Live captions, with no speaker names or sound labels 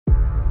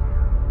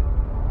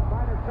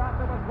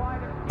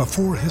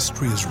Before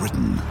history is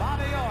written,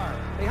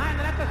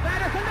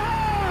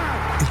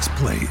 it's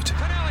played.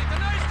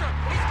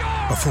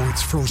 Before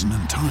it's frozen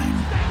in time,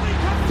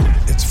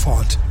 it's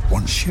fought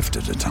one shift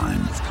at a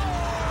time.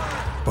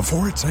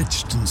 Before it's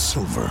etched in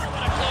silver,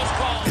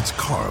 it's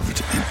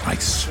carved in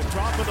ice.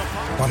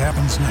 What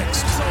happens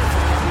next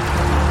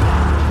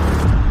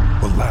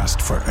will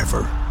last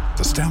forever.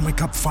 The Stanley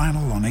Cup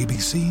Final on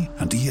ABC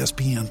and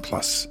ESPN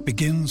Plus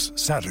begins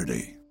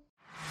Saturday.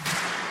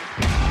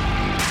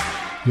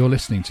 You're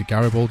listening to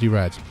Garibaldi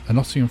Red, a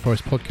Nottingham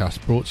Forest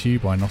podcast brought to you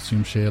by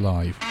Nottinghamshire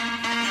Live.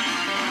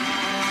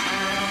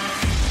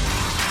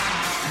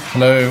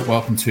 Hello,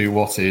 welcome to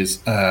what is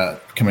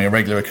becoming a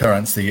regular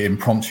occurrence, the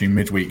impromptu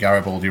midweek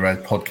Garibaldi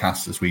Red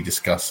podcast, as we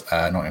discuss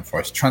Nottingham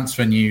Forest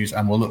transfer news,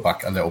 and we'll look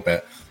back a little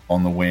bit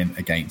on the win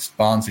against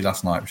Barnsley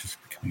last night, which is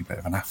becoming a bit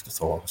of an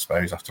afterthought, I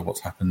suppose, after what's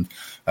happened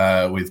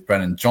with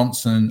Brennan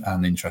Johnson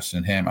and interest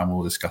in him, and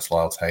we'll discuss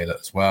Lyle Taylor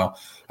as well.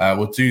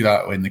 We'll do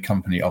that in the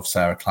company of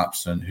Sarah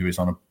Clapston, who is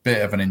on a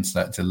bit of an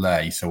internet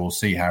delay, so we'll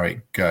see how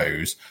it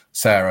goes.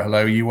 Sarah,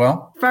 hello, are you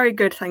well? Very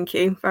good, thank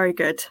you. Very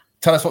good.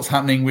 Tell us what's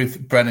happening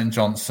with Brennan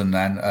Johnson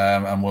then,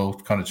 and we'll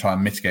kind of try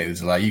and mitigate the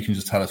delay. You can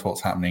just tell us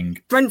what's happening.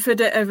 Brentford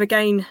have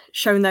again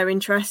shown their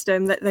interest.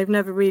 That they've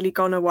never really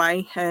gone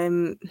away.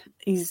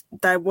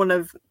 They're one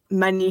of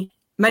many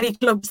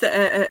clubs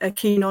that are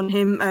keen on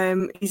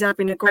him. He's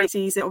having a great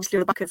season, obviously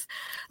on the back of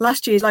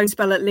last year's loan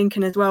spell at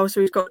Lincoln as well.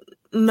 So he's got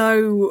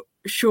no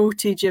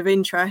shortage of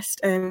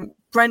interest.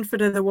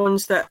 Brentford are the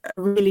ones that are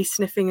really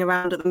sniffing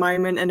around at the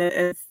moment and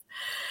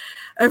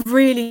have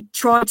really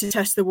tried to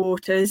test the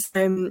waters.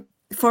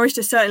 Forest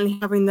are certainly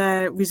having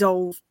their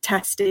resolve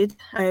tested.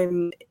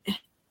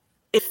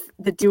 If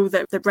the deal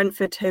that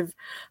Brentford have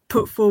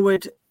put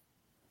forward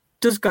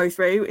does go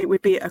through, it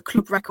would be a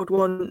club record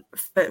one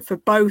for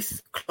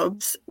both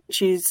clubs,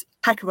 which is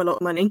a heck of a lot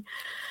of money.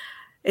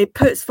 It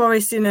puts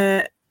Forest in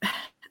a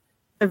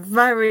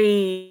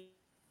very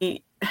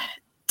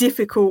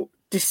difficult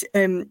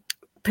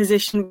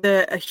position,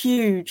 a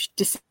huge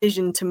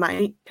decision to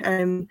make.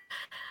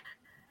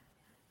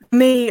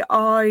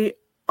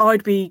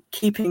 I'd be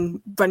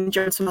keeping Brennan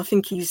Johnson. I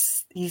think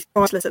he's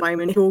priceless at the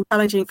moment. If you're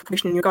challenging for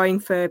position and you're going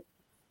for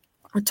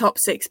a top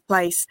 6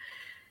 place,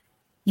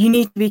 you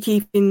need to be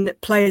keeping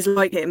players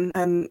like him,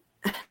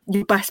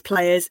 your best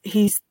players.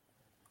 He's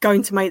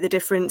going to make the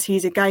difference.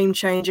 He's a game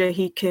changer.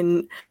 He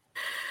can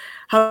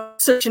have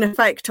such an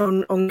effect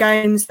on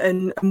games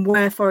and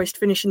where Forest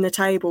finish in the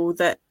table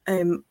that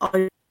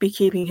I'd be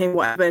keeping him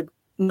whatever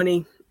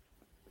money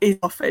is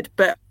offered.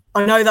 But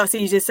I know that's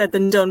easier said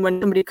than done when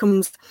somebody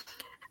comes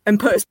and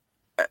puts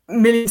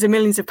millions and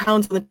millions of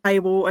pounds on the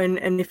table,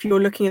 and if you're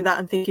looking at that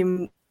and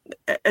thinking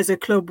as a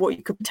club what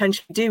you could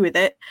potentially do with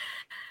it,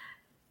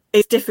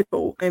 it's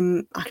difficult.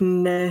 I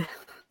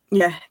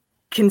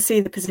can see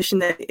the position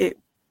that it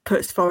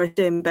puts Forest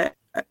in, but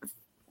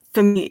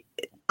for me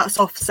that's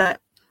offset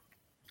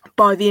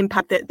by the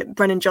impact that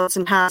Brennan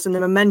Johnson has and the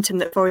momentum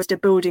that Forest are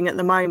building at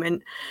the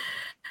moment,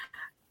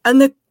 and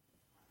the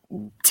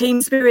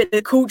team spirit,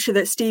 the culture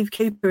that Steve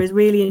Cooper has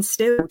really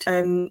instilled.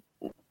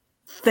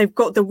 They've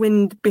got the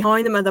wind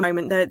behind them at the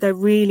moment. They're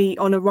really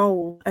on a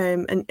roll,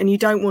 and you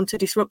don't want to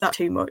disrupt that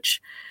too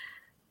much.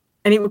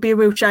 And it would be a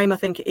real shame, I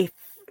think, if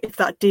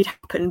that did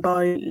happen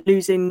by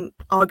losing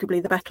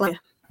arguably the best player.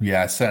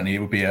 Yeah, certainly it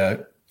would be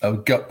a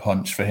gut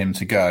punch for him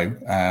to go,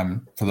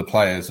 for the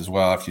players as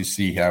well, if you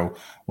see how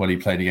well he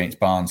played against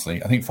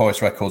Barnsley. I think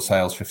Forest record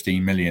sales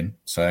 15 million.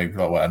 So,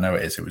 well, I know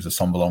it was a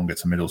Sombalonga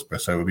to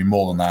Middlesbrough, so it would be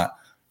more than that.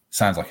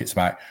 Sounds like it's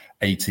about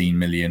 18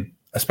 million.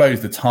 I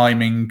suppose the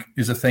timing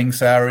is a thing,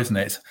 Sarah, isn't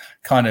it? It's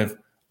kind of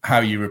how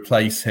you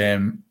replace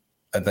him.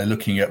 They're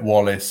looking at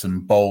Wallace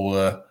and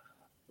Bowler.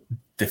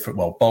 Different.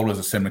 Well, Bowler's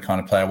a similar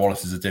kind of player.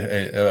 Wallace is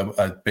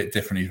a bit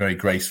different. He's very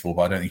graceful,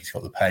 but I don't think he's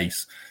got the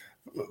pace.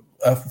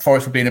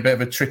 Forest will be in a bit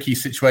of a tricky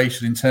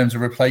situation in terms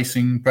of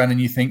replacing Brennan,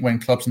 you think, when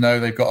clubs know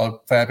they've got a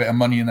fair bit of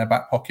money in their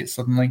back pocket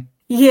suddenly?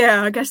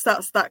 Yeah, I guess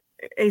that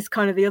is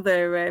kind of the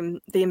other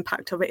the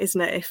impact of it,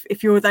 isn't it?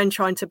 If you're then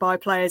trying to buy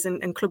players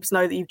and clubs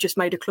know that you've just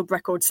made a club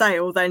record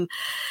sale, then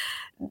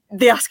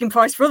the asking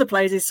price for other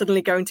players is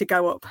suddenly going to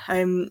go up.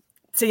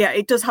 So yeah,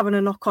 it does have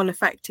a knock-on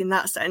effect in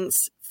that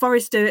sense.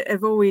 Forest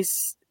have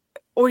always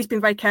been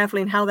very careful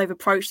in how they've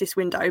approached this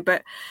window,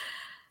 but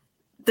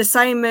the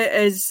same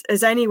as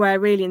anywhere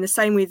really, and the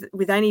same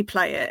with any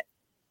player,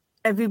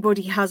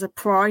 everybody has a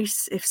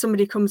price. If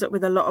somebody comes up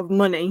with a lot of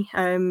money,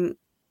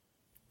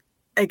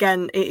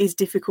 again, it is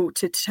difficult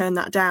to turn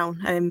that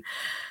down.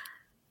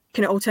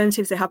 Looking at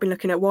alternatives, they have been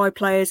looking at wide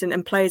players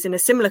and players in a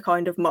similar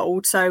kind of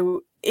mould.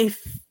 So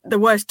if the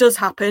worst does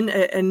happen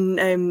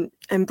and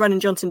Brennan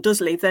Johnson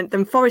does leave,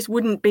 then Forest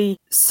wouldn't be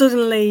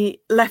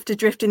suddenly left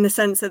adrift in the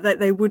sense that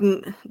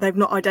they've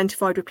not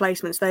identified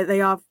replacements. They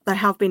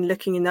have been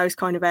looking in those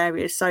kind of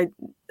areas. So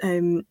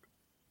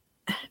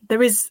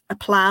there is a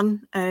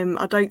plan.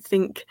 I don't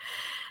think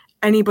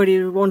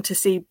anybody would want to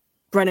see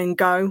Brennan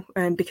go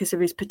because of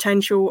his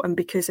potential and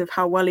because of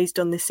how well he's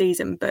done this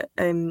season. But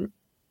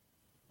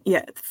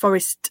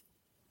Forest,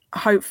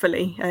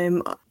 hopefully,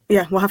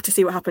 yeah, we'll have to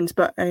see what happens.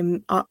 But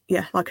like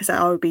I said,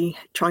 I would be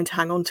trying to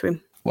hang on to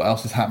him. What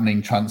else is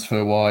happening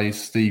transfer-wise?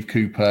 Steve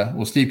Cooper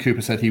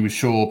said he was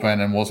sure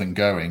Brennan wasn't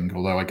going,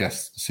 although I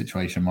guess the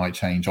situation might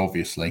change,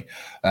 obviously.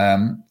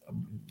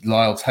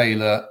 Lyle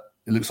Taylor,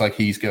 it looks like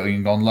he's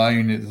going on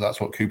loan.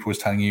 That's what Cooper was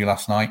telling you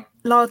last night.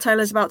 Lyle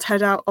Taylor's about to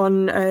head out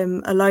on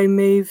a loan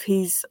move.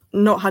 He's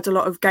not had a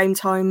lot of game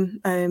time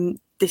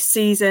this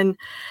season.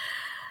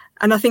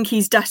 And I think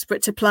he's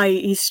desperate to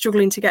play. He's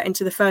struggling to get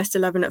into the first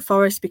 11 at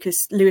Forest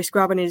because Lewis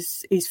Grabban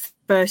is his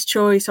first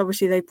choice.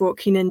 Obviously, they brought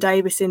Keenan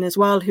Davis in as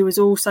well, who has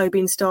also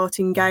been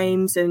starting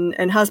games and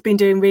has been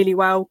doing really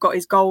well. Got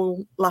his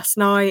goal last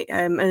night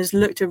and has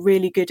looked a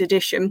really good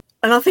addition.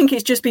 And I think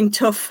it's just been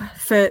tough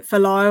for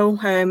Lyle.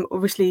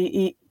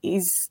 Obviously,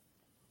 he's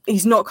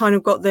not kind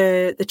of got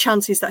the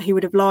chances that he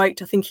would have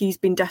liked. I think he's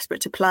been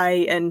desperate to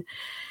play, and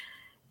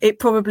it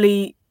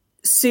probably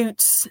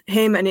suits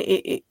him, and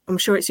I'm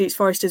sure it suits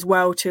Forest as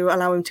well to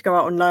allow him to go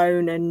out on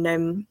loan.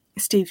 And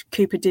Steve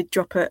Cooper did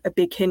drop a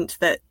big hint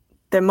that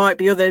there might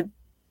be other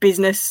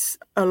business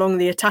along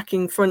the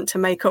attacking front to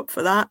make up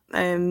for that.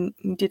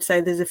 He did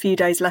say there's a few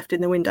days left in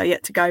the window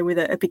yet to go, with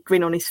a big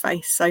grin on his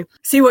face. So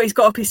see what he's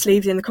got up his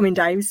sleeves in the coming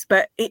days.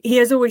 But he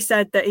has always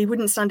said that he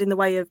wouldn't stand in the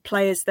way of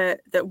players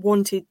that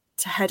wanted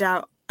to head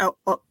out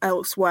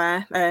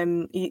elsewhere.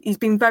 He's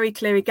been very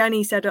clear again.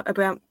 He said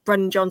about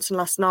Brennan Johnson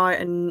last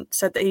night and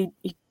said that he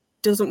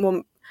doesn't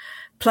want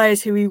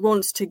players who he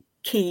wants to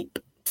keep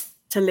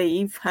to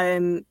leave.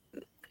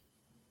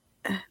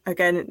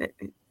 Again,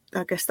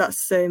 I guess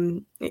that's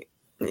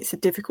it's a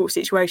difficult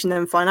situation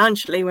then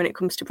financially when it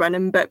comes to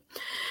Brennan. But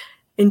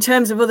in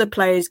terms of other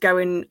players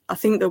going, I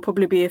think there'll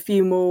probably be a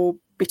few more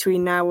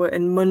between now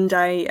and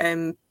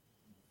Monday.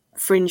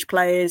 Fringe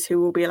players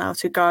who will be allowed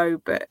to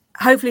go, but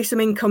hopefully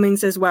some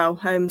incomings as well.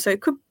 So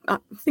I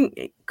think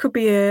it could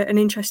be an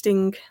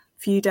interesting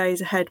few days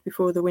ahead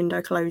before the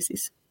window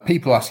closes.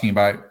 People asking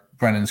about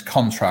Brennan's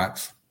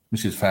contract,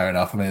 which is fair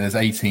enough. I mean, there's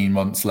 18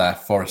 months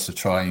left. Forest are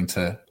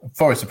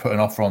put an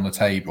offer on the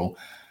table.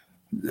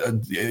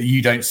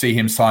 You don't see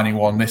him signing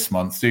one this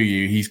month, do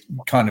you? He's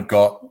kind of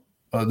got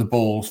the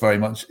ball's very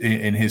much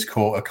in his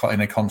court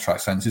in a contract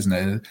sense, isn't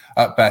it?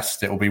 At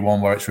best, it will be one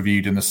where it's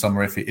reviewed in the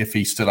summer if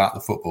he's still at the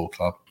football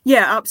club.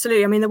 Yeah,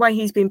 absolutely. I mean, the way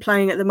he's been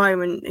playing at the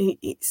moment,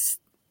 it's,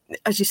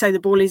 as you say, the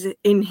ball is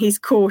in his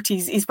court.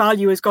 His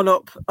value has gone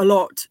up a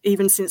lot,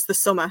 even since the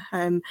summer.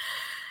 And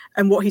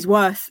what he's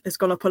worth has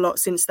gone up a lot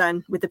since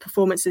then with the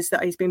performances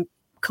that he's been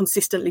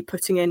consistently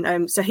putting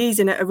in. So he's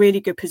in a really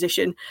good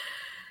position.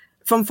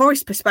 From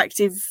Forest's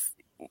perspective,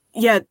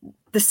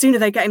 the sooner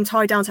they get him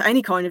tied down to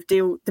any kind of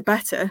deal, the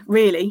better,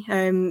 really,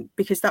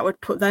 because that would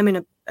put them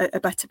in a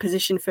better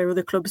position for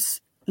other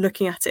clubs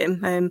looking at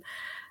him.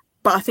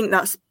 But I think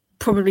that's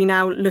probably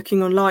now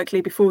looking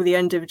unlikely before the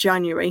end of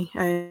January.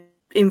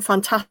 In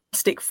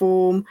fantastic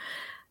form,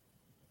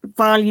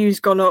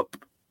 value's gone up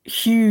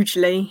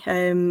hugely.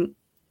 From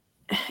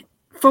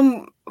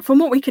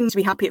what we can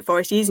be happy at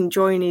Forest, he's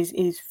enjoying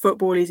his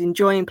football. He's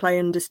enjoying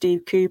playing under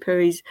Steve Cooper.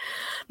 He's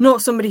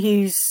not somebody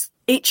who's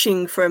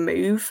itching for a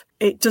move.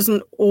 It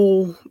doesn't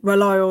all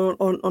rely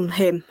on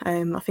him.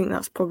 I think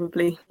that's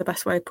probably the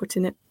best way of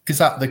putting it. Is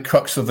that the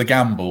crux of the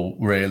gamble,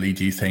 really,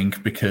 do you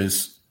think?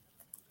 Because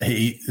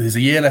there's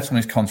a year left on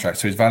his contract,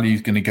 so his value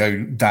is going to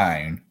go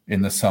down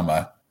in the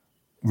summer,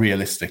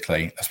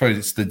 realistically. I suppose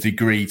it's the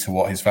degree to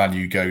what his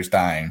value goes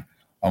down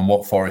and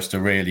what Forest are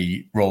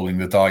really rolling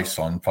the dice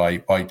on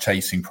by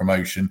chasing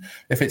promotion.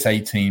 If it's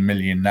 18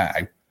 million now,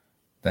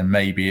 then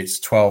maybe it's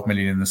 12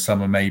 million in the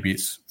summer, maybe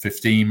it's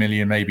 15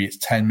 million, maybe it's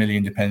 10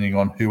 million, depending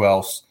on who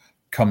else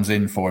comes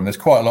in for him. There's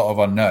quite a lot of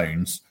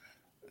unknowns.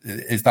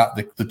 Is that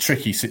the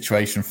tricky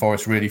situation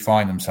Forest really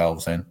find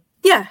themselves in?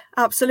 Yeah,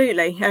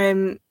 absolutely.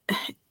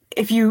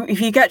 If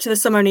you get to the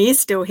summer and he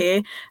is still here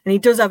and he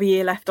does have a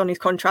year left on his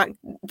contract,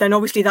 then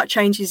obviously that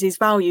changes his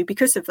value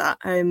because of that.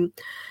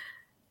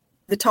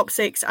 The top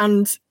six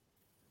and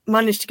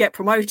manage to get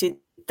promoted,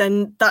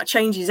 then that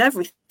changes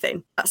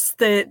everything. That's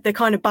the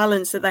kind of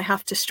balance that they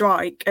have to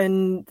strike,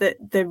 and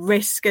the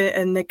risk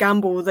and the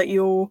gamble that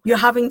you're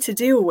having to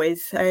deal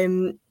with.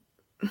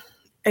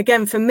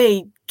 Again, for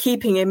me,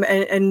 keeping him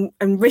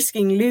and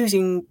risking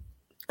losing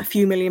a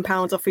few £1 million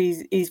off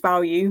his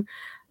value,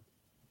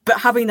 but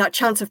having that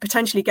chance of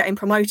potentially getting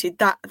promoted,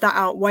 that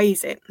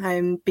outweighs it,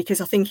 because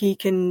I think he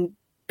can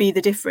be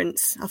the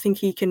difference. I think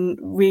he can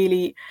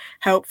really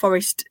help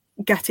Forest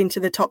get into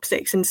the top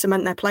six and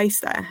cement their place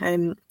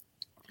there.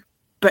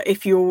 But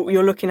if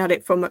you're looking at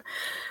it from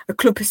a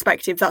club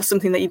perspective, that's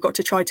something that you've got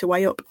to try to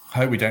weigh up. I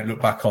hope we don't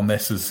look back on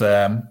this as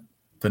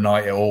the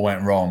night it all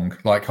went wrong,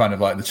 like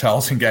the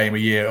Charlton game a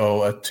year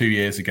or 2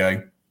 years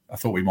ago. I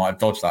thought we might have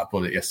dodged that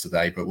bullet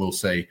yesterday, but we'll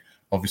see.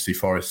 Obviously,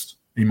 Forest,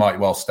 he might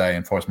well stay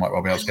and Forest might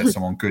well be able to get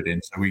someone good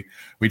in. So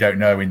we don't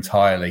know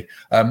entirely.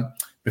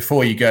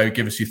 Before you go,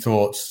 give us your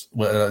thoughts.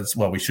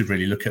 Well, we should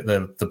really look at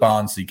the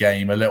Barnsley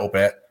game a little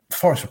bit.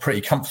 Forest were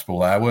pretty comfortable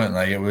there, weren't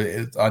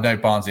they? I know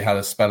Barnsley had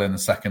a spell in the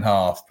second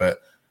half, but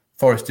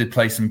Forest did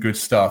play some good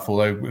stuff,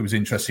 although it was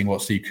interesting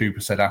what Steve Cooper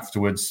said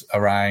afterwards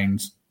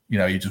around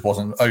he just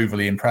wasn't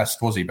overly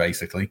impressed, was he,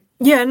 basically?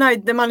 Yeah, no,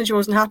 the manager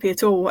wasn't happy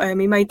at all.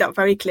 He made that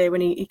very clear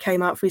when he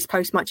came out for his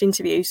post-match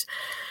interviews.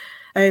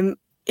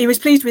 He was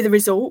pleased with the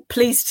result,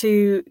 pleased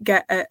to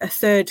get a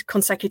third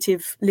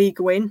consecutive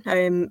league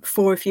win,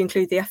 4 if you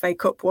include the FA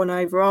Cup one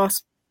over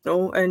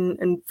Arsenal,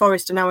 and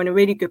Forest are now in a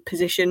really good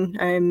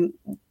position,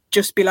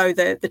 just below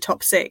the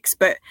top 6.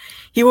 But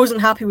he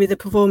wasn't happy with the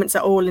performance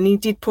at all, and he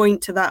did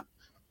point to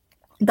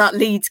that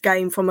Leeds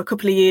game from a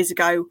couple of years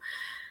ago,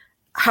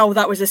 how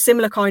that was a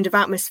similar kind of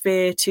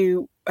atmosphere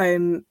to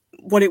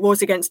what it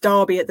was against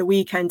Derby at the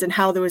weekend, and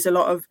how there was a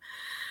lot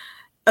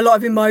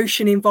of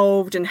emotion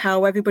involved, and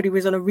how everybody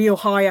was on a real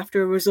high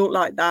after a result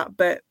like that.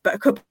 But a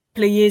couple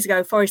of years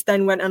ago, Forest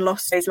then went and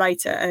lost days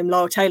later, and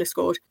Lyle Taylor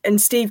scored.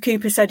 And Steve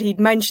Cooper said he'd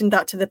mentioned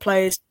that to the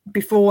players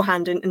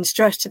beforehand and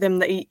stressed to them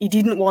that he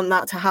didn't want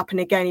that to happen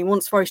again. He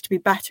wants Forest to be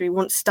better. He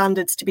wants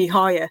standards to be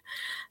higher.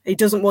 He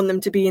doesn't want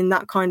them to be in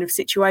that kind of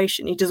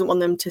situation. He doesn't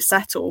want them to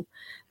settle.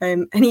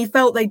 And he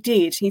felt they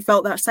did. He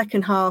felt that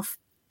second half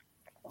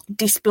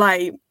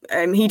display,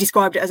 he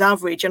described it as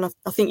average, and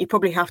I think you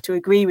probably have to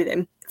agree with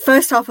him.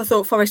 First half, I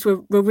thought Forest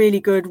were really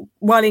good,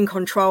 well in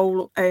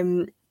control.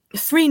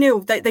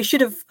 3-0, they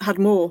should have had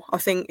more, I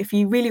think. If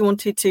you really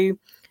wanted to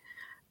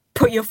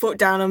put your foot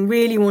down and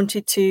really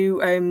wanted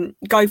to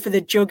go for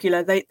the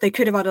jugular, they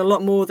could have had a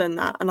lot more than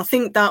that. And I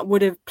think that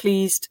would have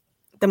pleased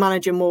the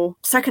manager more.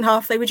 Second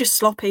half, they were just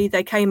sloppy.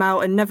 They came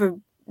out and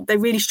they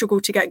really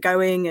struggled to get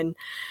going and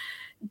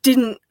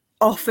didn't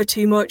offer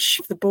too much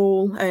of the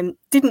ball,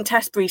 didn't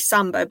test Brice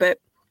Samba, but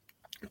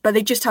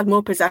they just had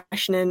more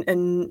possession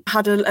and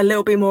had a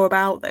little bit more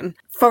about them.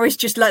 Forest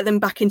just let them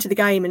back into the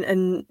game,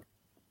 and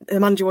the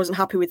manager wasn't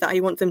happy with that.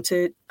 He wants them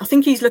to, I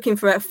think he's looking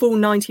for a full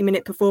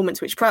 90-minute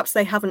performance, which perhaps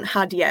they haven't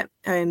had yet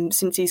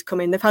since he's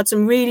come in. They've had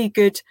some really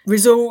good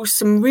results,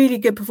 some really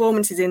good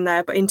performances in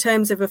there, but in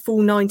terms of a full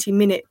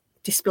 90-minute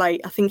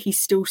display, I think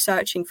he's still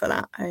searching for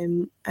that.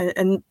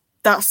 And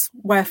that's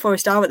where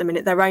Forest are at the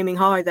minute. They're aiming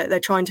high, that they're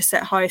trying to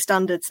set higher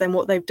standards than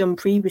what they've done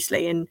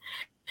previously. And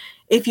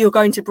if you're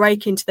going to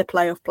break into the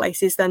playoff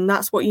places, then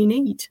that's what you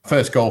need.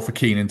 First goal for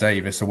Keinan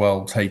Davis, a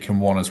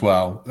well-taken one as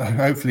well.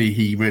 Hopefully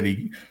he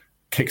really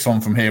kicks on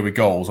from here with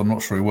goals. I'm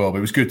not sure he will, but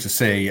it was good to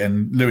see.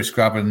 And Lewis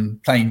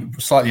Grabban playing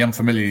slightly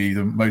unfamiliarly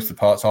than most of the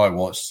parts I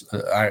watched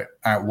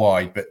out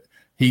wide, but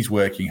he's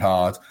working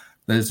hard.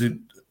 There's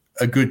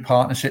a good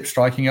partnership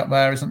striking up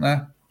there, isn't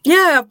there?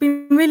 Yeah, I've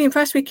been really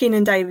impressed with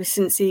Keinan Davis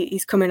since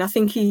he's come in. I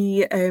think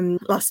he,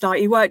 last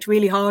night, he worked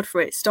really hard for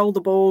it, stole the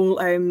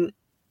ball,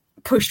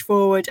 pushed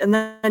forward and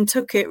then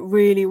took it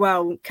really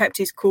well, kept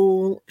his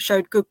cool,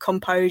 showed good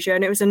composure,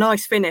 and it was a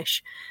nice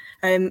finish.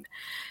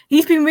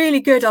 He's been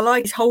really good. I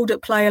like his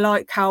hold-up play. I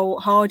like how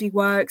hard he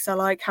works. I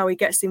like how he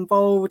gets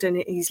involved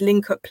and his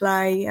link-up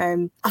play.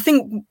 I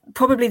think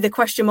probably the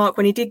question mark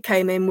when he did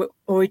come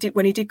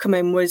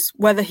in was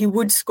whether he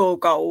would score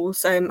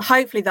goals.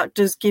 Hopefully that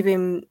does give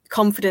him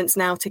confidence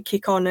now to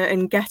kick on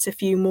and get a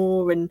few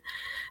more, and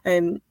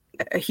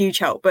a huge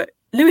help. But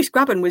Lewis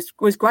Grabban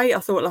was great, I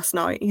thought, last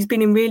night. He's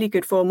been in really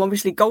good form.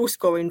 Obviously,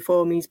 goal-scoring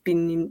form, he's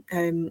been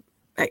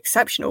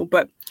exceptional,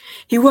 but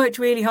he worked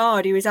really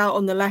hard. He was out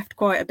on the left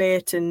quite a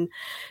bit and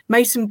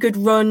made some good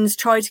runs,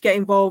 tried to get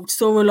involved,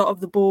 saw a lot of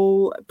the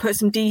ball, put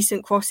some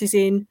decent crosses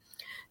in.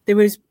 There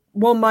was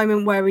one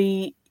moment where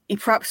he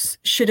perhaps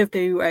should have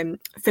do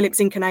Philip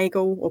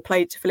Zinckernagel, or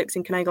played to Philip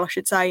Zinckernagel, I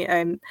should say,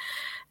 and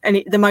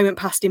the moment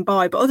passed him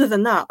by. But other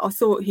than that, I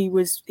thought he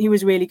was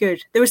really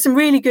good. There were some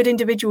really good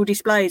individual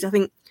displays. I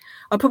think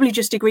I'll probably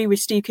just agree with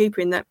Steve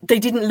Cooper in that they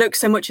didn't look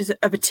so much of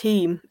a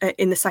team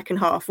in the second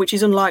half, which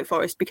is unlike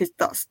Forest, because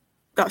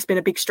that's been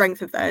a big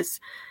strength of theirs.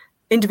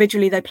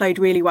 Individually, they played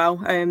really well.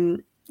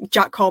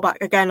 Jack Colback,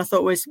 again, I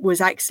thought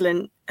was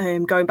excellent,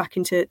 going back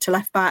into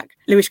left back.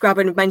 Lewis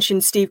Grabban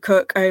mentioned Steve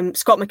Cook.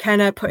 Scott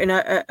McKenna put in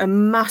a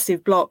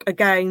massive block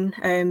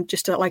again,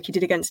 just like he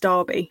did against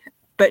Derby.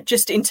 But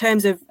just in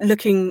terms of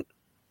gelling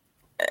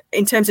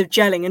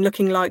and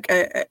looking like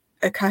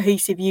a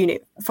cohesive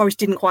unit, Forest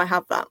didn't quite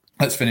have that.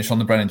 Let's finish on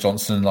the Brennan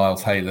Johnson and Lyle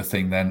Taylor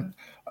thing then.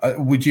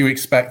 Would you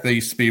expect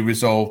these to be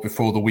resolved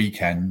before the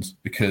weekend?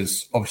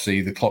 Because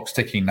obviously the clock's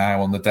ticking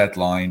now on the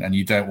deadline, and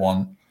you don't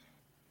want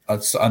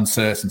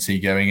uncertainty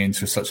going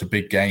into such a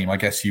big game. I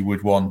guess you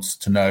would want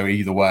to know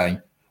either way,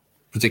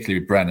 particularly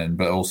with Brennan,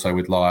 but also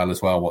with Lyle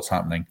as well, what's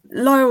happening.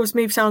 Lyle's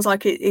move sounds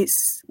like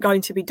it's going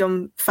to be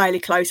done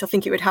fairly close. I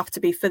think it would have to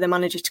be for the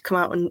manager to come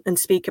out and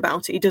speak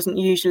about it. He doesn't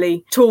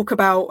usually talk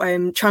about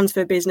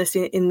transfer business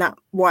in that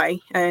way.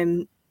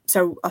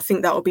 So I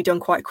think that will be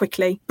done quite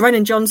quickly.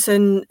 Brennan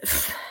Johnson,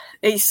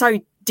 it's so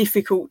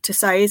difficult to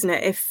say, isn't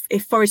it?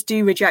 If Forest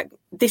do reject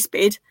this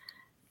bid,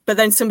 but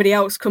then somebody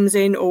else comes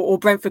in, or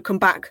Brentford come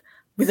back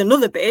with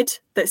another bid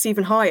that's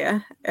even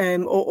higher,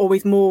 or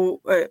with more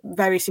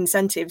various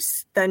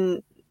incentives,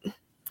 then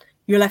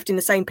you're left in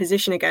the same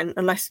position again,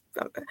 unless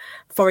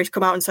Forest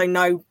come out and say,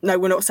 no,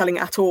 we're not selling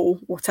it at all,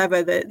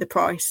 whatever the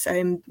price.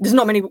 There's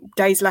not many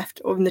days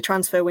left in the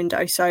transfer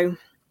window, so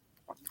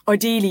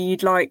ideally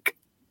you'd like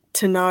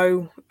to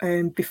know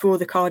before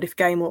the Cardiff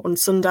game or on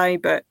Sunday,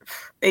 but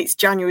it's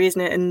January,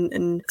 isn't it?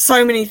 And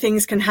so many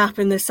things can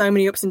happen. There's so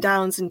many ups and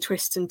downs and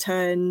twists and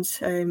turns,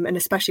 and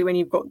especially when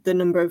you've got the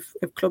number of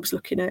clubs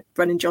looking at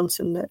Brennan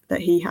Johnson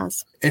that he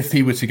has. If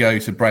he were to go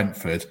to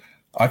Brentford,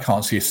 I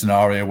can't see a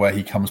scenario where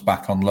he comes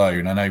back on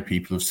loan. I know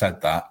people have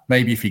said that.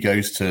 Maybe if he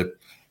goes to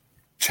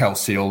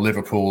Chelsea or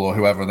Liverpool or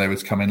whoever they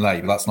would come in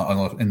late, but that's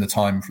not in the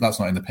time. That's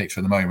not in the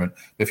picture at the moment.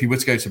 But if he were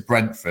to go to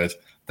Brentford,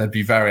 they'd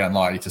be very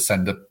unlikely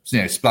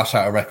to splash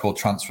out a record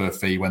transfer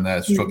fee when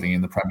they're struggling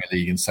in the Premier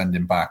League and send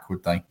him back,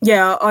 would they?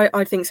 Yeah,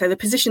 I think so. The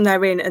position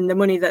they're in and the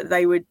money that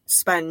they would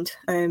spend,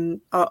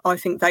 I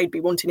think they'd be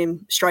wanting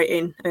him straight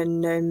in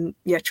and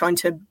trying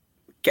to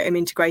get him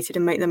integrated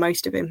and make the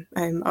most of him.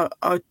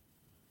 I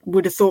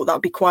would have thought that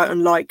would be quite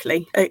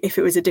unlikely. If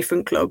it was a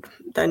different club,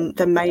 then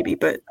maybe,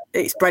 but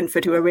it's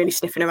Brentford who are really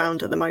sniffing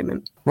around at the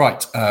moment.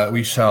 Right,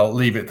 we shall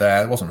leave it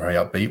there. It wasn't very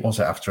upbeat, was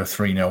it, after a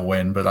 3-0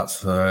 win? But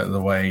that's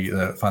the way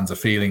the fans are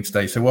feeling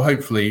today. So we'll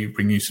hopefully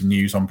bring you some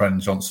news on Brennan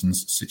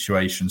Johnson's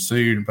situation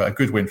soon. But a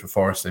good win for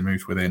Forest. They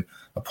moved within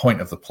a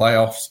point of the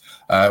playoffs.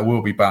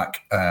 We'll be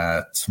back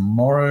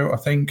tomorrow, I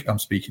think. I'm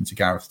speaking to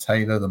Gareth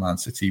Taylor, the Man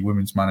City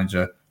women's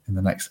manager, in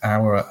the next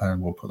hour,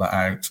 and we'll put that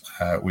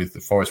out with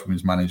the Forest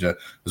women's manager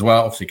as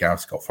well. Obviously,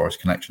 Gareth's got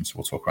Forest connections, so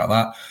we'll talk about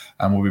that.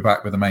 And we'll be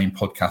back with the main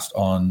podcast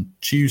on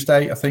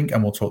Tuesday, I think,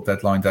 and we'll talk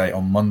deadline day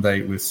on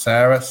Monday with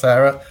Sarah.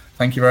 Sarah,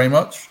 thank you very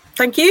much.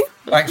 Thank you.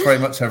 Thanks very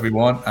much,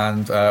 everyone,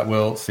 and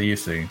we'll see you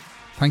soon.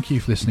 Thank you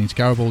for listening to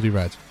Garibaldi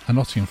Red, a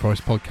Nottingham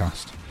Forest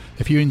podcast.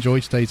 If you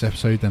enjoyed today's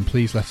episode, then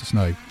please let us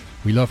know.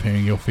 We love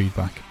hearing your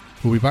feedback.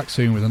 We'll be back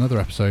soon with another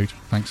episode.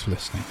 Thanks for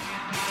listening.